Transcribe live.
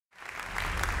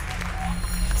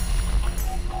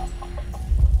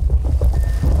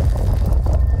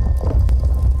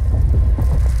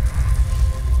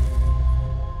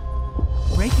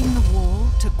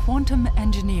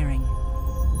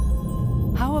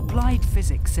applied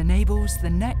physics enables the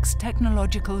next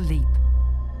technological leap?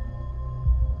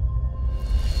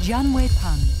 Jian-Wei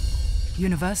Pan,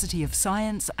 University of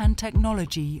Science and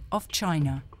Technology of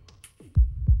China.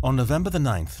 On November the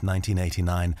 9th,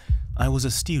 1989, I was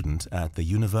a student at the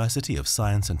University of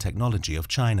Science and Technology of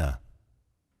China.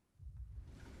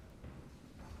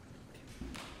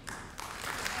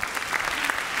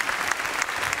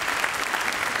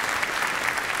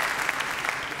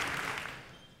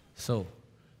 So,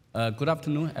 good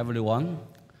afternoon, everyone.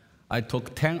 I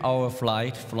took 10-hour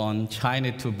flight from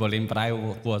China to Berlin, but I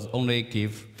was only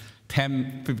give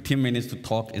 10-15 minutes to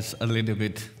talk. It's a little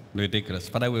bit ridiculous,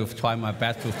 but I will try my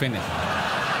best to finish.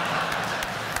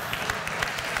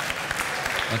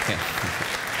 Okay.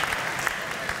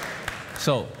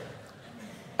 So,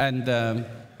 and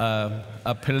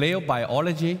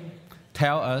paleobiology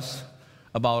tells us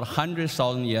about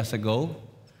 100,000 years ago,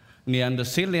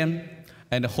 Neanderthalian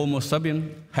and Homo sapiens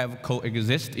have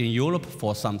coexisted in Europe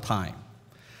for some time.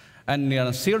 And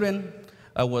Neanderthalian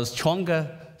was stronger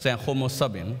than Homo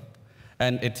sapiens,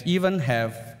 and it even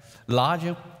have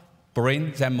larger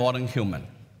brain than modern human.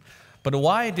 But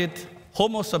why did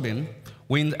Homo sapiens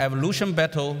win the evolution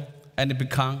battle and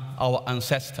become our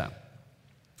ancestor?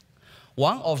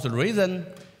 One of the reasons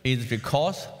is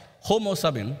because Homo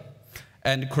sapiens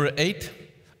and create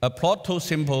a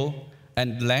proto-symbol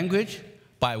and language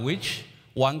by which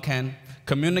one can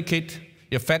communicate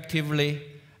effectively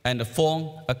and form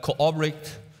a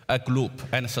cooperate a group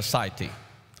and a society.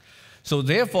 So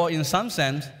therefore, in some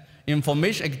sense,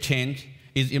 information exchange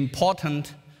is an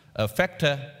important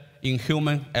factor in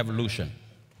human evolution.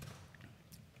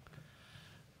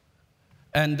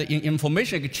 And in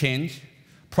information exchange,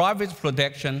 private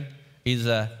protection is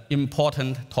an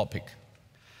important topic.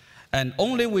 And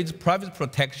only with private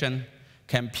protection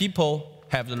can people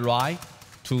have the right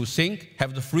to think,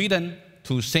 have the freedom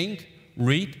to think,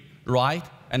 read, write,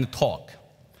 and talk.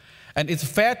 And it's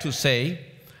fair to say,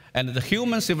 and the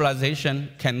human civilization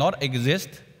cannot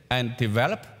exist and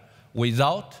develop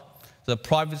without the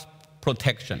private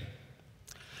protection.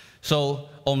 So,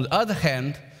 on the other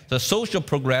hand, the social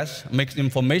progress makes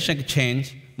information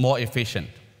exchange more efficient.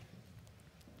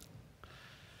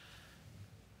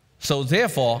 So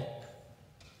therefore,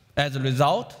 as a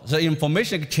result, the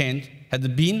information exchange has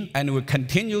been and will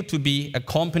continue to be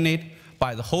accompanied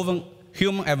by the whole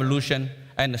human evolution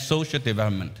and social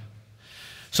development.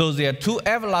 So there are two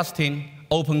everlasting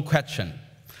open questions.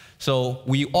 So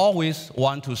we always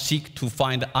want to seek to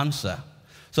find the answer.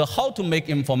 So how to make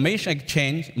information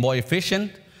exchange more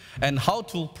efficient and how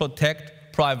to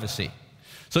protect privacy.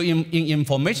 So in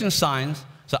information science,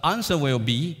 the answer will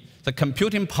be the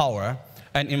computing power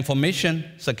and information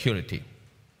security.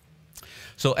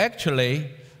 So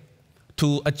actually,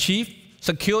 to achieve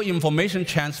secure information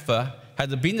transfer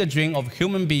has been the dream of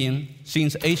human beings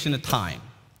since ancient time.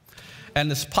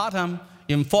 And Sparta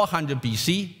in 400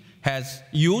 BC has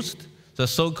used the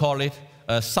so-called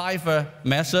cipher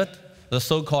method, the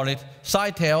so-called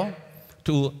cytel,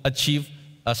 to achieve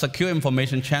a secure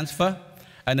information transfer.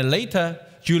 And later,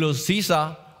 Julius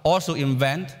Caesar also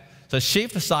invented the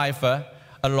shift cipher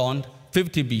around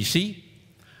 50 BC.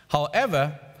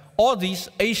 However, all these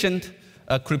ancient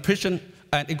cryptation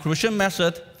and encryption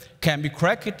methods can be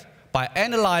cracked by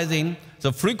analyzing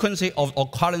the frequency of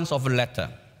occurrence of a letter.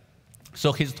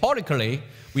 So historically,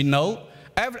 we know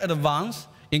every advance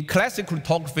in classical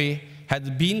cryptography has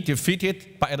been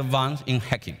defeated by advance in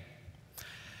hacking.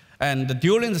 And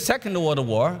during the Second World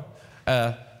War,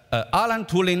 Alan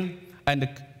Turing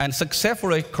and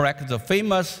successfully cracked the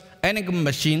famous Enigma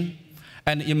machine.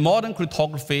 And in modern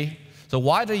cryptography, the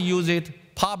widely used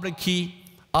public key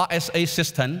RSA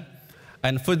system,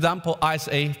 and for example,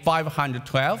 RSA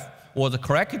 512 was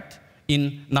cracked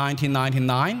in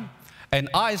 1999, and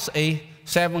RSA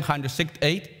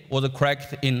 768 was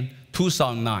cracked in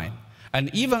 2009.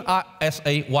 And even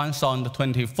RSA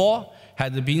 1024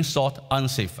 has been thought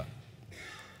unsafe.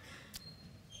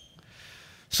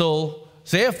 So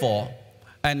therefore,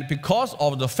 and because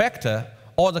of the factor,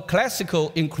 all the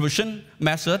classical encryption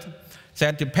methods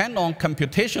that depend on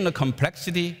computational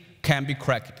complexity can be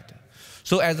cracked.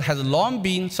 So as has long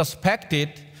been suspected,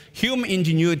 human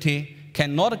ingenuity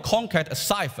cannot conquer a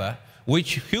cipher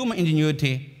which human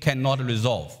ingenuity cannot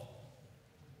resolve.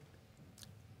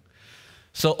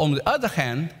 So on the other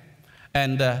hand,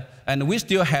 and we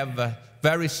still have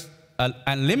very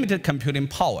unlimited computing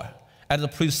power. At the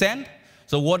present,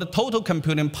 the world total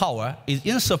computing power is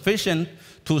insufficient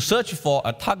to search for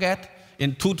a target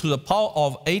in 2 to the power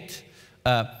of 8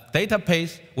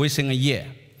 database within a year.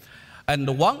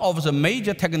 And one of the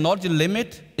major technology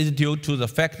limits is due to the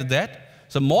fact that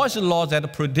the Micius law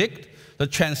that predict the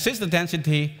transistor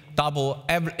density double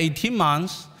every 18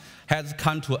 months has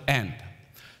come to an end.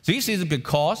 This is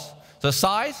because the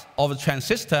size of the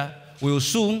transistor will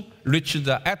soon reach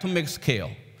the atomic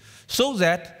scale, so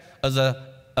that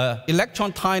the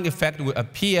electron time effect will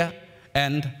appear,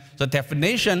 and the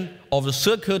definition of the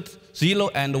circuit 0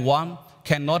 and 1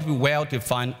 cannot be well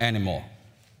defined anymore.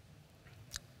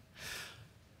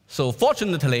 So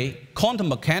fortunately, quantum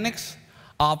mechanics,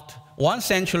 after 1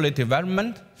 century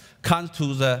development, comes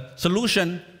to the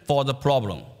solution for the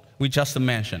problem we just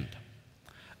mentioned.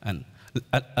 And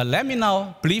let me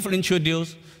now briefly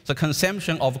introduce the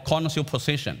conception of quantum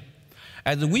superposition.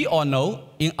 As we all know,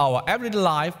 in our everyday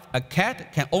life, a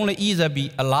cat can only either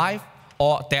be alive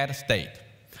or dead state.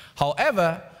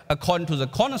 However, according to the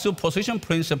quantum superposition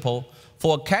principle,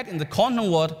 for a cat in the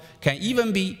quantum world can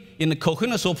even be in the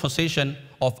coherent superposition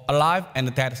of alive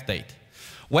and dead state.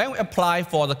 When we apply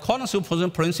for the quantum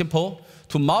superposition principle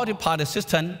to multi-party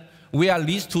system, we are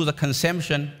leads to the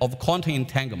conception of quantum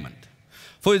entanglement.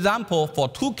 For example, for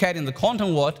 2 cats in the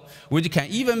quantum world, which can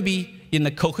even be in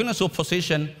the coherent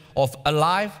superposition of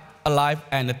alive,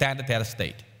 and dead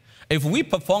state. If we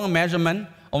perform a measurement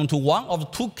onto one of the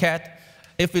 2 cats,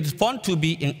 if it's found to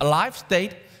be in alive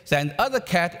state, then the other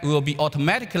cat will be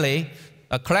automatically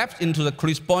collapsed into the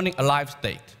corresponding alive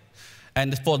state.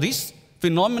 And for this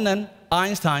phenomenon,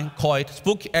 Einstein called it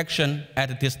spooky action at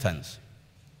a distance.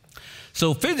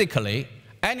 So physically,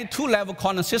 any 2-level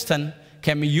quantum system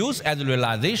can be used as a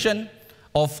realization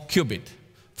of qubit.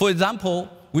 For example,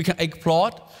 we can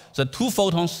exploit the 2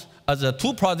 photons as a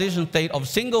 2-position state of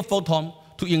single photon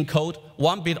to encode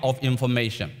 1 bit of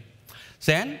information.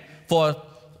 Then, for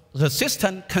the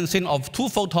system consisting of 2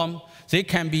 photons, they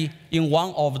can be in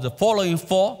one of the following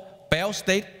 4 Bell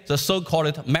states, the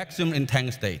so-called maximum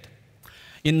entangled state.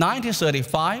 In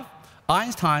 1935,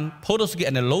 Einstein, Podolsky,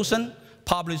 and Lawson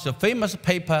published a famous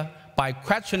paper by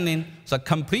questioning the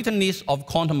completeness of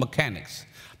quantum mechanics,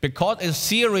 because it's a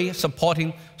theory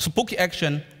supporting spooky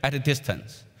action at a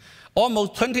distance.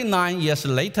 Almost 29 years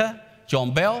later,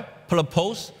 John Bell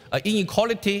proposed an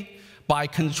inequality by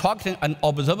constructing an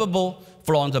observable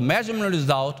from the measurement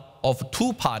result of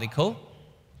 2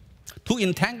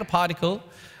 entangled particles,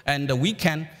 and we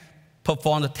can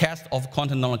perform the test of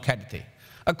quantum non-locality.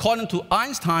 According to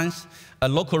Einstein's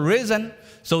local reason,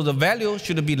 so the value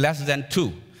should be less than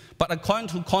 2. But according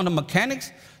to quantum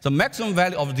mechanics, the maximum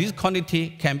value of this quantity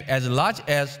can be as large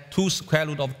as 2 square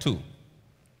root of 2.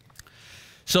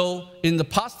 So in the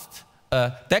past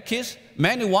decades,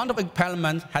 many wonderful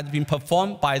experiments have been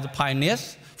performed by the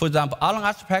pioneers. For example, Alan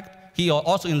Aspect, he is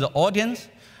also in the audience,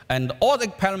 and all the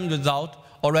experiment results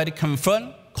already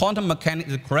confirm quantum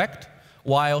mechanics is correct,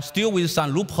 while still with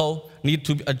some loophole need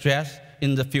to be addressed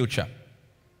in the future.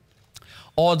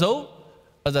 Although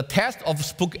the test of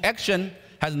spook action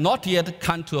has not yet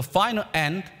come to a final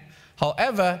end,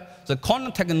 however, the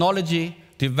quantum technology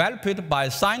developed by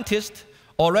scientists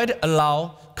already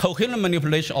allow coherent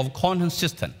manipulation of quantum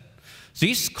systems.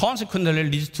 This consequently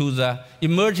leads to the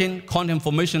emerging quantum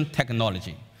information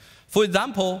technology. For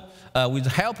example, with the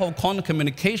help of quantum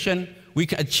communication, we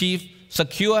can achieve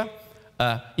secure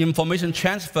information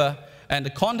transfer,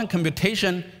 and quantum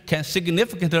computation can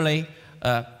significantly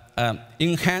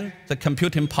enhance the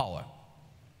computing power.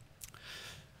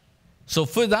 So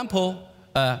for example,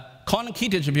 quantum key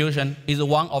distribution is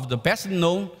one of the best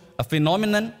known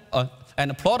phenomenon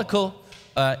and protocol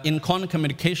in quantum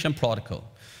communication protocol.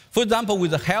 For example,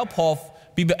 with the help of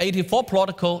BB84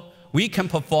 protocol, we can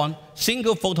perform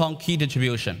single photon key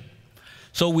distribution.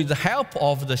 So with the help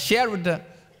of the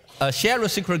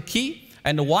shared secret key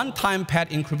and one-time pad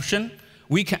encryption,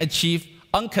 we can achieve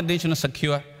unconditional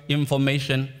secure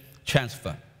information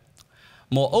transfer.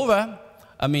 Moreover,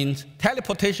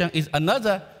 teleportation is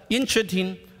another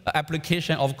interesting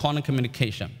application of quantum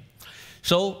communication.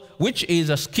 So, which is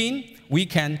a scheme we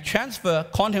can transfer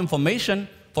quantum information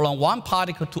from one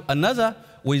particle to another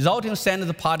without sending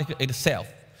the particle itself.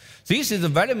 This is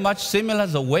very much similar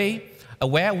to the way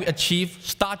where we achieve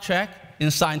Star Trek in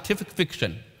scientific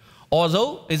fiction,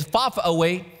 although it's far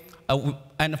away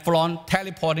and from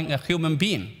teleporting a human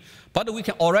being. But we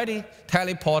can already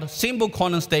teleport simple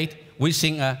quantum state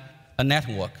within a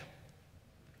network.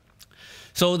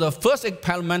 So the first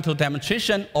experimental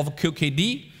demonstration of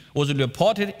QKD was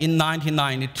reported in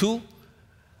 1992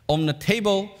 on the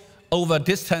table over a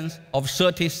distance of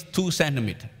 32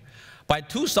 centimeters. By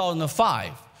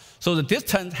 2005, so the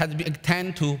distance has been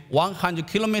extended to 100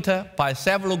 kilometers by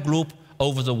several groups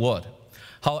over the world.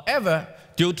 However,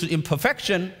 due to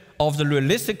imperfection of the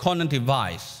realistic quantum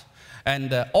device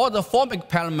and all the form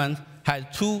experiments has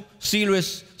two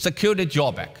serious security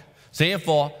drawbacks.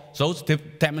 Therefore, those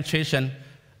demonstration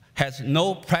has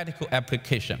no practical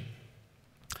application.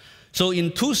 So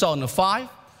in 2005,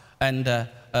 and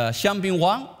Xiangbin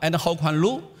Wang and Haoquan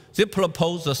Lu, they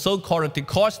proposed the so-called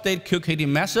decoy state QKD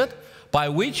method, by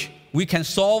which we can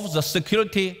solve the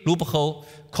security loophole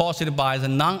caused by the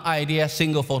non-ideal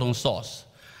single photon source.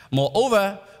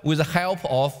 Moreover, with the help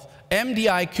of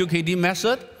MDI QKD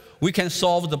method, we can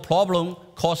solve the problem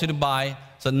caused by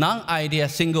the non-ideal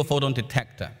single photon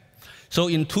detector. So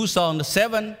in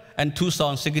 2007 and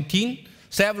 2016,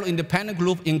 several independent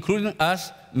groups, including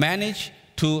us, managed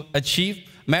to achieve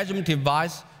measurement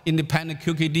device independent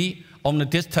QKD on the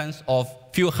distance of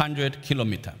few hundred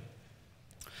kilometers.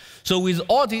 So with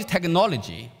all this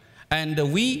technology, and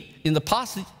we, in the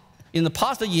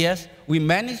past years, we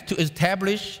managed to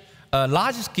establish a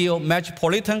large-scale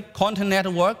metropolitan content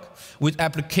network with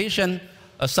applications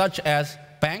such as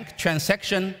bank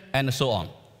transaction and so on.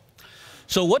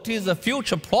 So what is the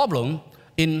future problem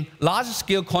in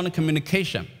large-scale quantum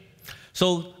communication?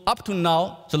 So up to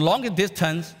now, the longest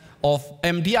distance of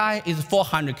MDI is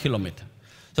 400 kilometers.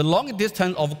 The longest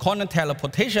distance of quantum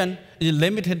teleportation is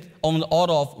limited on the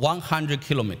order of 100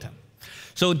 kilometers.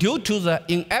 So due to the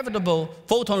inevitable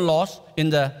photon loss in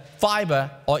the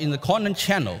fiber or in the quantum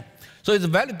channel, so it's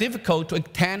very difficult to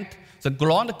extend the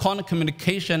ground quantum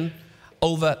communication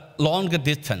over longer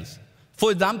distance.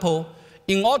 For example,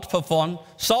 in order to perform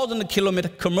 1,000-kilometer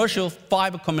commercial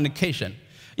fiber communication,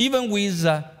 even with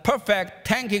a perfect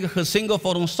 10 GHz single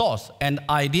photon source and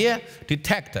ideal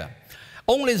detector,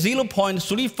 only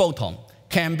 0.3 photon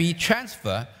can be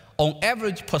transferred on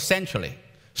average per century,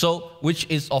 so which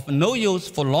is of no use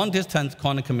for long-distance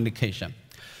quantum communication.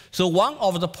 So one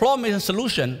of the promising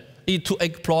solutions is to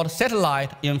explore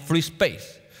satellite in free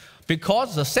space,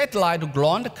 because the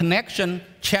satellite-ground connection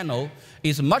channel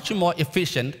is much more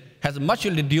efficient, has much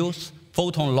reduced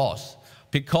photon loss,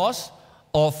 because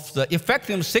of the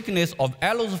effective thickness of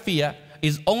allosphere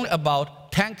is only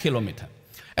about 10 kilometers.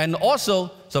 And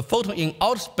also, the photon in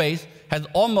outer space has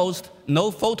almost no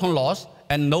photon loss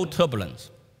and no turbulence.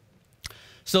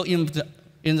 So in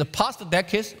the past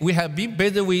decades, we have been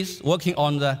busy with working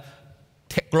on the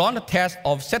ground test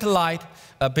of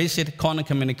satellite-based quantum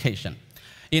communication.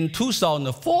 In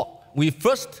 2004, we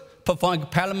first performed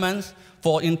experiments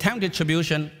for entangled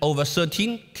distribution over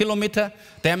 13 kilometers,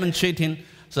 demonstrating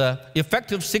the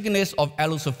effective thickness of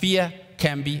allosphere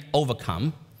can be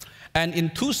overcome. And in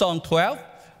 2012,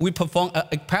 we performed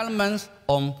experiments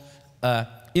on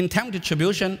entangled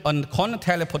distribution on quantum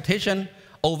teleportation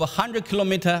over 100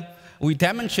 kilometers. We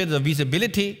demonstrated the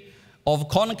visibility of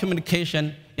quantum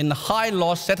communication in the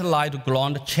high-loss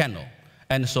satellite-ground channel,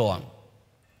 and so on.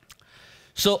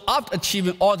 So after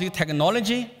achieving all this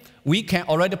technology, we can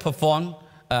already perform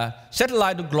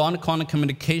satellite-ground quantum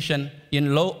communication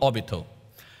in low orbital.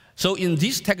 So in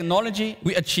this technology,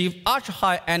 we achieve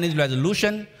ultra-high energy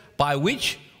resolution, by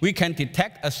which we can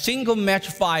detect a single match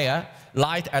fire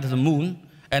light at the moon,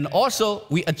 and also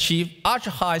we achieve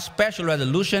ultra-high spatial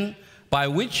resolution, by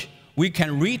which we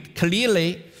can read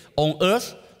clearly on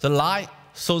Earth the light,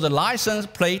 so the license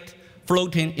plate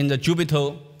floating in the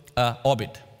Jupiter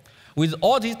orbit. With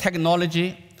all this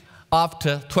technology,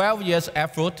 after 12 years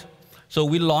effort, so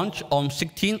we launched on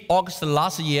 16 August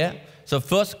last year the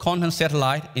first quantum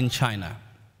satellite in China.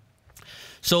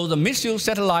 So the Micius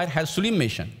satellite has 3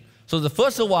 missions. So the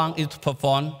first one is to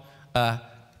perform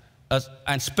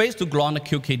and space-to-ground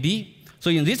QKD. So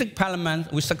in this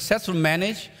experiment, we successfully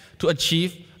managed to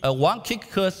achieve 1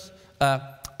 gigahertz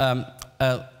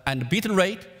and bit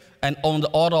rate and on the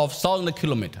order of 1,000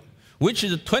 kilometers, which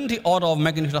is 20 order of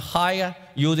magnitude higher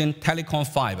using telecom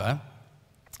fiber.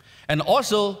 And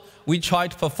also, we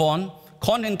tried to perform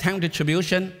quantum entangled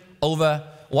distribution over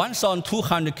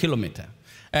 1,200 kilometers.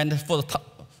 And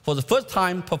for the first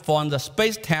time, performed the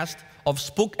space test of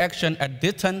spook action at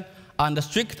distance under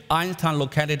strict Einstein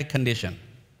locality condition.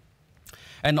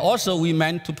 And also, we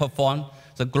meant to perform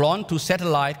the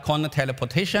ground-to-satellite quantum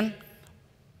teleportation.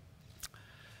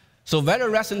 So very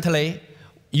recently,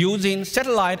 using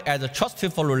satellite as a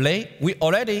trustful relay, we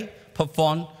already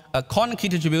performed a quantum key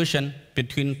distribution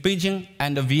between Beijing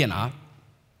and Vienna.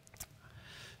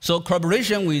 So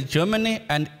collaboration with Germany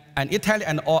and Italy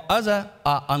and all others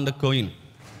are undergoing.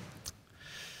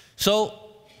 So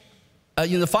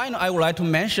in the final, I would like to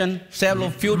mention several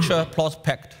future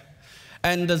prospects.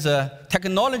 And the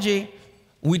technology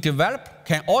we develop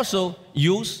can also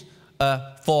use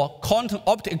for quantum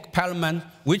optic experiment,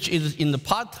 which is in the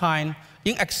part-time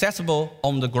inaccessible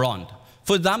on the ground.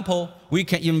 For example, we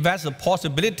can invest the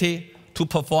possibility to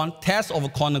perform tests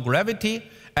of quantum gravity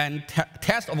and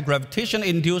test of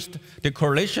gravitation-induced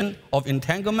decorrelation of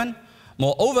entanglement.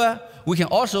 Moreover, we can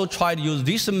also try to use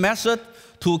this method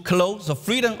to close the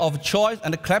freedom of choice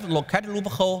and collapse locality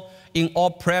loophole in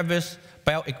all previous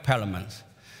bio-experiments.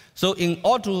 So in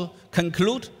order to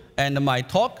conclude my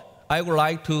talk, I would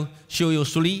like to show you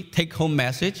 3 take-home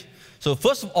messages. So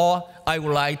first of all, I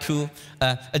would like to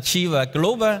achieve a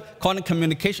global quantum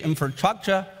communication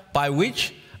infrastructure by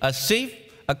which a safe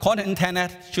quantum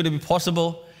internet should be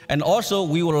possible. And also,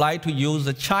 we would like to use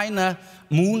the China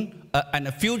moon and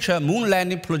the future moon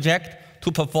landing project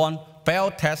to perform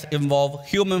bio-tests involve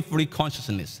human-free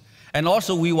consciousness. And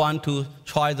also, we want to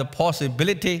try the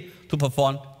possibility to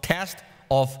perform tests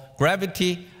of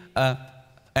gravity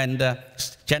and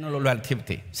general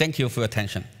relativity. Thank you for your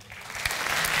attention.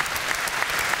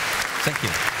 Thank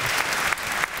you.